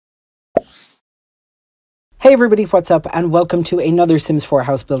Hey everybody, what's up, and welcome to another Sims 4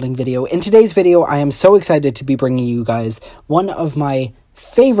 house building video. In today's video, I am so excited to be bringing you guys one of my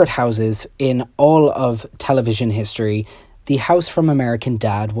favorite houses in all of television history, the house from American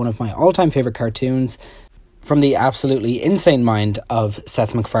Dad, one of my all-time favorite cartoons from the absolutely insane mind of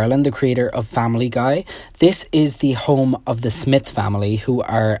Seth MacFarlane, the creator of Family Guy. This is the home of the Smith family, who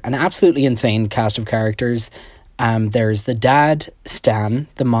are an absolutely insane cast of characters. There's the dad, Stan,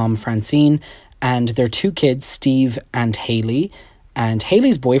 the mom, Francine, and their two kids, Steve and Haley. And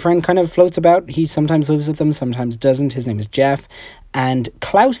Haley's boyfriend kind of floats about. He sometimes lives with them, sometimes doesn't. His name is Jeff. And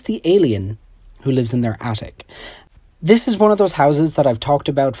Klaus the alien, who lives in their attic. This is one of those houses that I've talked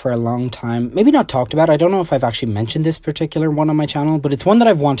about for a long time. Maybe not talked about. I don't know if I've actually mentioned this particular one on my channel, but it's one that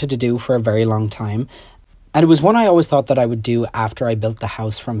I've wanted to do for a very long time. And it was one I always thought that I would do after I built the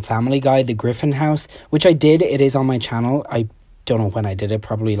house from Family Guy, the Griffin house, which I did. It is on my channel. I don't know when I did it,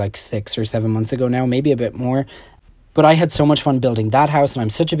 probably like 6 or 7 months ago now, maybe a bit more. But I had so much fun building that house, and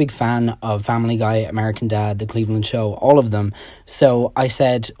I'm such a big fan of Family Guy, American Dad, The Cleveland Show, all of them. So I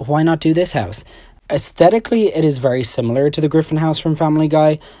said, why not do this house? Aesthetically, it is very similar to the Griffin house from Family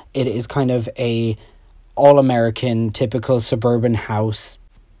Guy. It is kind of a all-American, typical suburban house,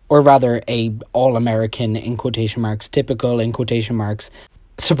 or rather a all-American, in quotation marks, typical, in quotation marks,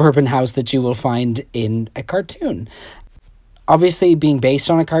 suburban house that you will find in a cartoon. Obviously, being based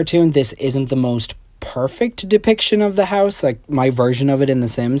on a cartoon, this isn't the most perfect depiction of the house, like my version of it in The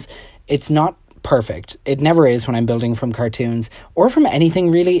Sims. It's not perfect. It never is when I'm building from cartoons, or from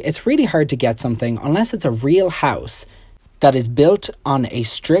anything really. It's really hard to get something, unless it's a real house that is built on a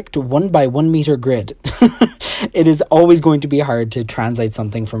strict 1 by 1 meter grid. It is always going to be hard to translate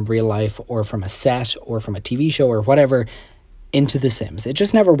something from real life, or from a set, or from a TV show, or whatever, into The Sims. It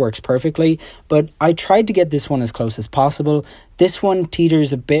just never works perfectly, but I tried to get this one as close as possible. This one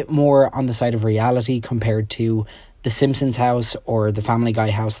teeters a bit more on the side of reality compared to the Simpsons house or the Family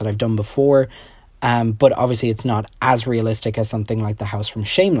Guy house that I've done before, but obviously it's not as realistic as something like the house from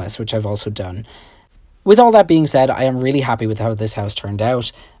Shameless, which I've also done. With all that being said, I am really happy with how this house turned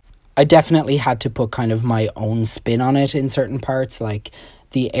out. I definitely had to put kind of my own spin on it in certain parts, like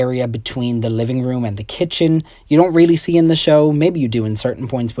the area between the living room and the kitchen. You don't really see in the show. Maybe you do in certain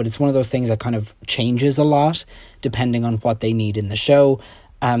points, but it's one of those things that kind of changes a lot depending on what they need in the show.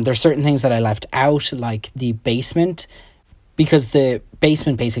 There's certain things that I left out, like the basement, because the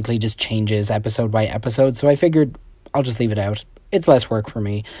basement basically just changes episode by episode. So I figured I'll just leave it out. It's less work for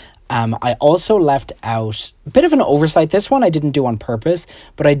me. I also left out a bit of an oversight. This one I didn't do on purpose,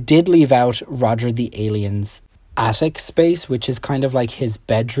 but I did leave out Roger the Alien's attic space, which is kind of like his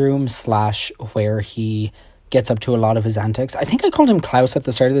bedroom / where he gets up to a lot of his antics. I think I called him Klaus at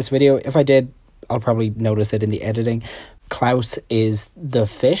the start of this video. If I did, I'll probably notice it in the editing. Klaus is the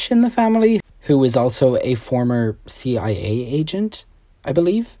fish in the family, who is also a former CIA agent, I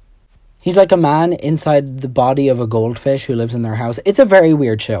believe. He's like a man inside the body of a goldfish who lives in their house. It's a very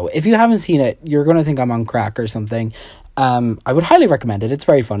weird show. If you haven't seen it, you're going to think I'm on crack or something. I would highly recommend it. It's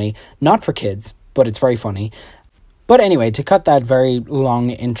very funny. Not for kids, but it's very funny. But anyway, to cut that very long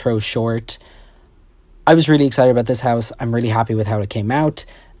intro short, I was really excited about this house. I'm really happy with how it came out,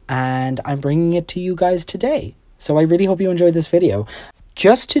 and I'm bringing it to you guys today. So I really hope you enjoyed this video.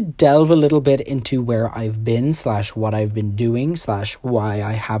 Just to delve a little bit into where I've been / what I've been doing / why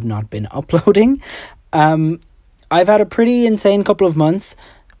I have not been uploading. I've had a pretty insane couple of months.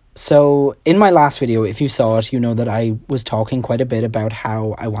 So in my last video, if you saw it, you know that I was talking quite a bit about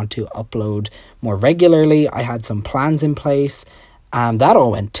how I want to upload more regularly. I had some plans in place. That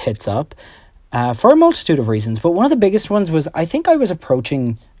all went tits up for a multitude of reasons. But one of the biggest ones was I think I was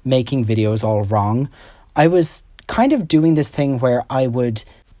approaching making videos all wrong. I was kind of doing this thing where I would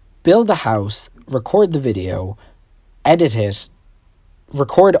build a house, record the video, edit it,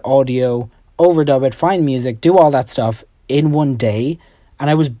 record audio, overdub it, find music, do all that stuff in one day. And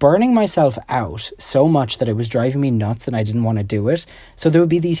I was burning myself out so much that it was driving me nuts and I didn't want to do it. So there would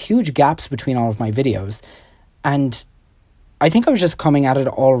be these huge gaps between all of my videos. And I think I was just coming at it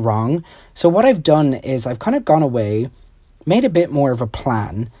all wrong. So what I've done is I've kind of gone away, made a bit more of a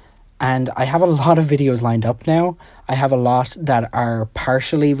plan, and I have a lot of videos lined up now. I have a lot that are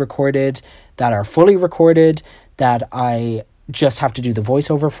partially recorded, that are fully recorded, that I just have to do the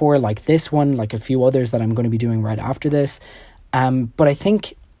voiceover for, like this one, like a few others that I'm going to be doing right after this. But I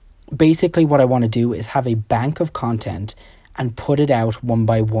think basically what I want to do is have a bank of content and put it out one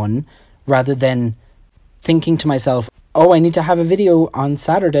by one, rather than thinking to myself, oh, I need to have a video on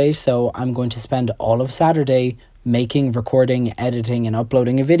Saturday, so I'm going to spend all of Saturday making, recording, editing, and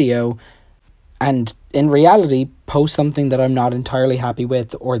uploading a video, and in reality, post something that I'm not entirely happy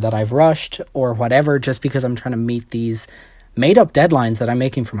with or that I've rushed or whatever, just because I'm trying to meet these made up deadlines that I'm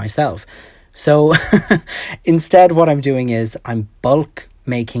making for myself. So instead, what I'm doing is I'm bulk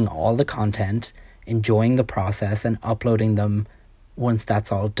making all the content, enjoying the process, and uploading them once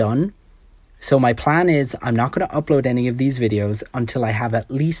that's all done. So my plan is I'm not going to upload any of these videos until I have at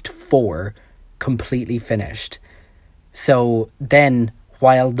least 4 completely finished. So then,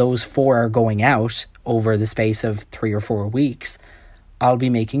 while those 4 are going out over the space of 3 or 4 weeks, I'll be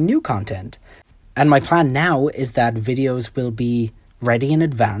making new content. And my plan now is that videos will be ready in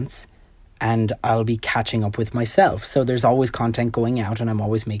advance and I'll be catching up with myself. So there's always content going out and I'm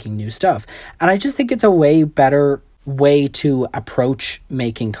always making new stuff. And I just think it's a way better way to approach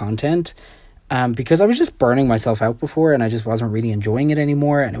making content, because I was just burning myself out before and I just wasn't really enjoying it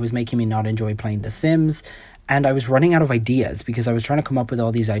anymore, and it was making me not enjoy playing The Sims. And I was running out of ideas because I was trying to come up with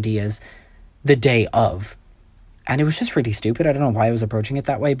all these ideas the day of. And it was just really stupid. I don't know why I was approaching it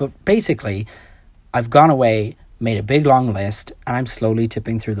that way. But basically, I've gone away, made a big long list, and I'm slowly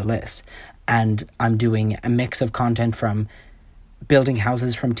tipping through the list. And I'm doing a mix of content from building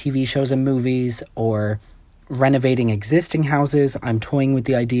houses from TV shows and movies, or renovating existing houses. I'm toying with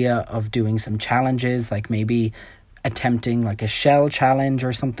the idea of doing some challenges, like maybe attempting like a shell challenge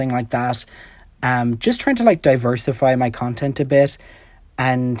or something like that. Just trying to like diversify my content a bit,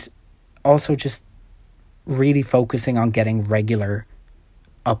 and also just really focusing on getting regular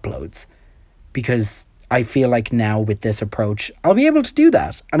uploads, because I feel like now with this approach I'll be able to do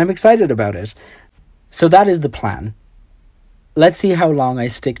that, and I'm excited about it. So that is the plan. Let's see how long I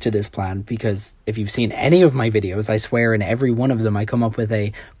stick to this plan, because if you've seen any of my videos, I swear in every one of them I come up with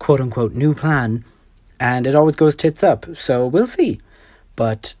a quote-unquote new plan, and it always goes tits up, so we'll see.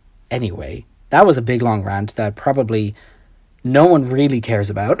 But anyway, that was a big long rant that probably no one really cares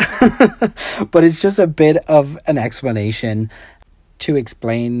about, but it's just a bit of an explanation to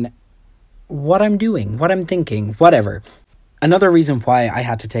explain what I'm doing, what I'm thinking, whatever. Another reason why I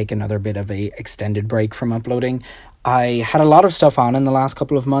had to take another bit of a extended break from uploading, I had a lot of stuff on in the last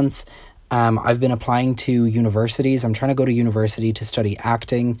couple of months. I've been applying to universities. I'm trying to go to university to study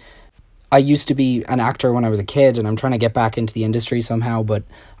acting. I used to be an actor when I was a kid, and I'm trying to get back into the industry somehow, but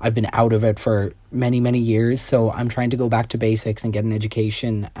I've been out of it for many, many years. So I'm trying to go back to basics and get an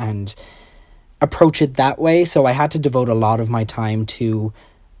education and approach it that way. So I had to devote a lot of my time to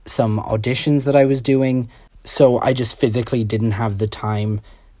some auditions that I was doing. So I just physically didn't have the time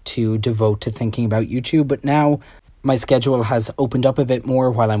to devote to thinking about YouTube. But now my schedule has opened up a bit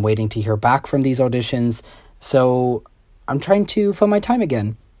more while I'm waiting to hear back from these auditions. So I'm trying to fill my time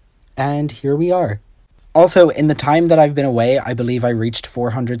again. And here we are. Also, in the time that I've been away, I believe I reached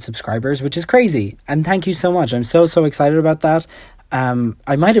 400 subscribers, which is crazy. And thank you so much. I'm so excited about that.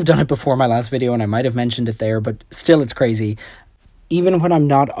 I might have done it before my last video and I might have mentioned it there, but still it's crazy. Even when I'm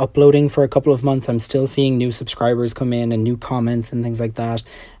not uploading for a couple of months, I'm still seeing new subscribers come in and new comments and things like that.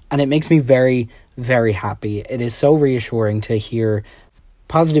 And it makes me very, very happy. It is so reassuring to hear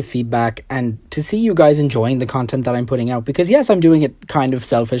positive feedback and to see you guys enjoying the content that I'm putting out, because yes, I'm doing it kind of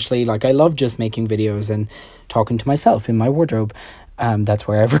selfishly. Like, I love just making videos and talking to myself in my wardrobe. That's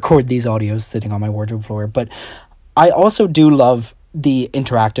where I record these audios, sitting on my wardrobe floor. But I also do love the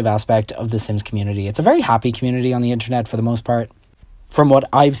interactive aspect of the Sims community. It's a very happy community on the internet for the most part, from what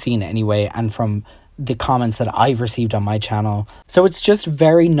I've seen anyway, and from the comments that I've received on my channel. So it's just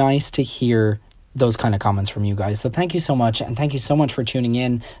very nice to hear those kind of comments from you guys. So thank you so much, and thank you so much for tuning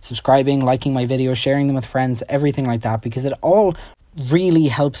in, subscribing, liking my videos, sharing them with friends, everything like that, because it all really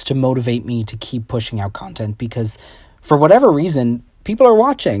helps to motivate me to keep pushing out content, because for whatever reason, people are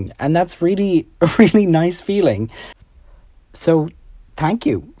watching, and that's really a really nice feeling. So thank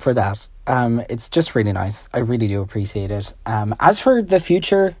you for that. It's just really nice. I really do appreciate it. As for the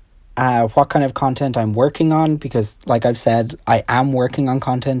future, what kind of content I'm working on, because like I've said, I am working on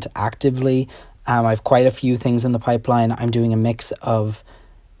content actively. I have quite a few things in the pipeline. I'm doing a mix of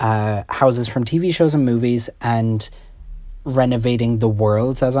houses from TV shows and movies, and renovating the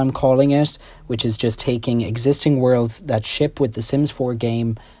worlds, as I'm calling it, which is just taking existing worlds that ship with the Sims 4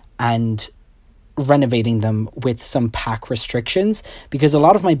 game and renovating them with some pack restrictions. Because a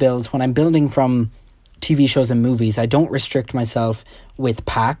lot of my builds, when I'm building from TV shows and movies, I don't restrict myself with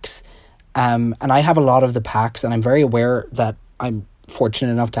packs. And I have a lot of the packs, and I'm very aware that I'm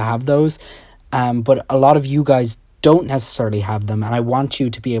fortunate enough to have those. But a lot of you guys don't necessarily have them, and I want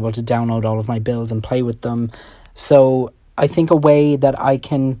you to be able to download all of my builds and play with them. So I think a way that I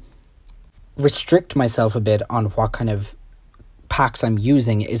can restrict myself a bit on what kind of packs I'm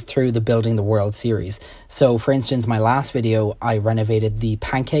using is through the Building the World series. So for instance, my last video, I renovated the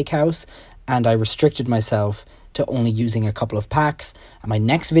pancake house, and I restricted myself to only using a couple of packs. And my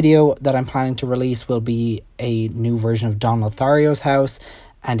next video that I'm planning to release will be a new version of Don Lothario's house,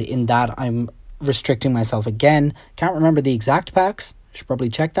 and in that I'm restricting myself again. Can't remember the exact packs. Should probably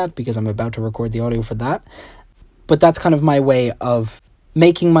check that because I'm about to record the audio for that. But that's kind of my way of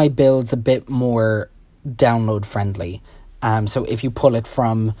making my builds a bit more download friendly. So if you pull it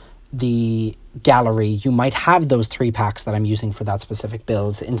from the gallery, you might have those 3 packs that I'm using for that specific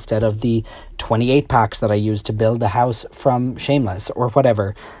builds instead of the 28 packs that I use to build the house from Shameless or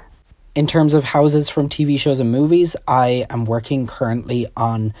whatever. In terms of houses from TV shows and movies, I am working currently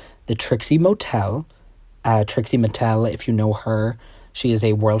on the Trixie Motel. Trixie Mattel, if you know her, she is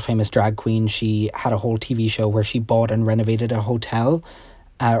a world famous drag queen. She had a whole TV show where she bought and renovated a hotel,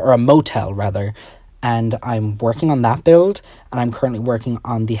 or a motel rather. And I'm working on that build, and I'm currently working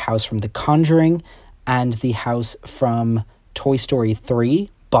on the house from The Conjuring and the house from Toy Story 3,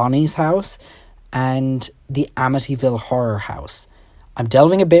 Bonnie's house, and the Amityville horror house. I'm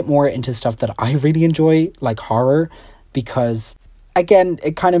delving a bit more into stuff that I really enjoy, like horror, because, again,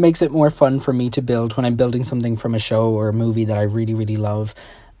 it kind of makes it more fun for me to build when I'm building something from a show or a movie that I really, really love.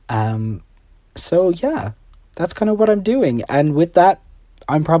 So, yeah, that's kind of what I'm doing. And with that,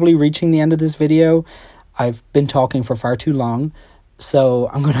 I'm probably reaching the end of this video. I've been talking for far too long, so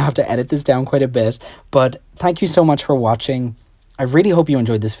I'm going to have to edit this down quite a bit. But thank you so much for watching. I really hope you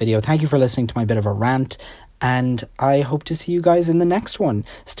enjoyed this video. Thank you for listening to my bit of a rant, and I hope to see you guys in the next one.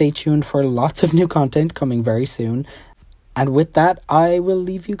 Stay tuned for lots of new content coming very soon. And with that, I will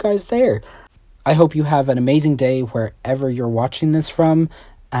leave you guys there. I hope you have an amazing day wherever you're watching this from,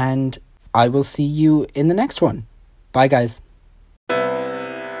 and I will see you in the next one. Bye, guys.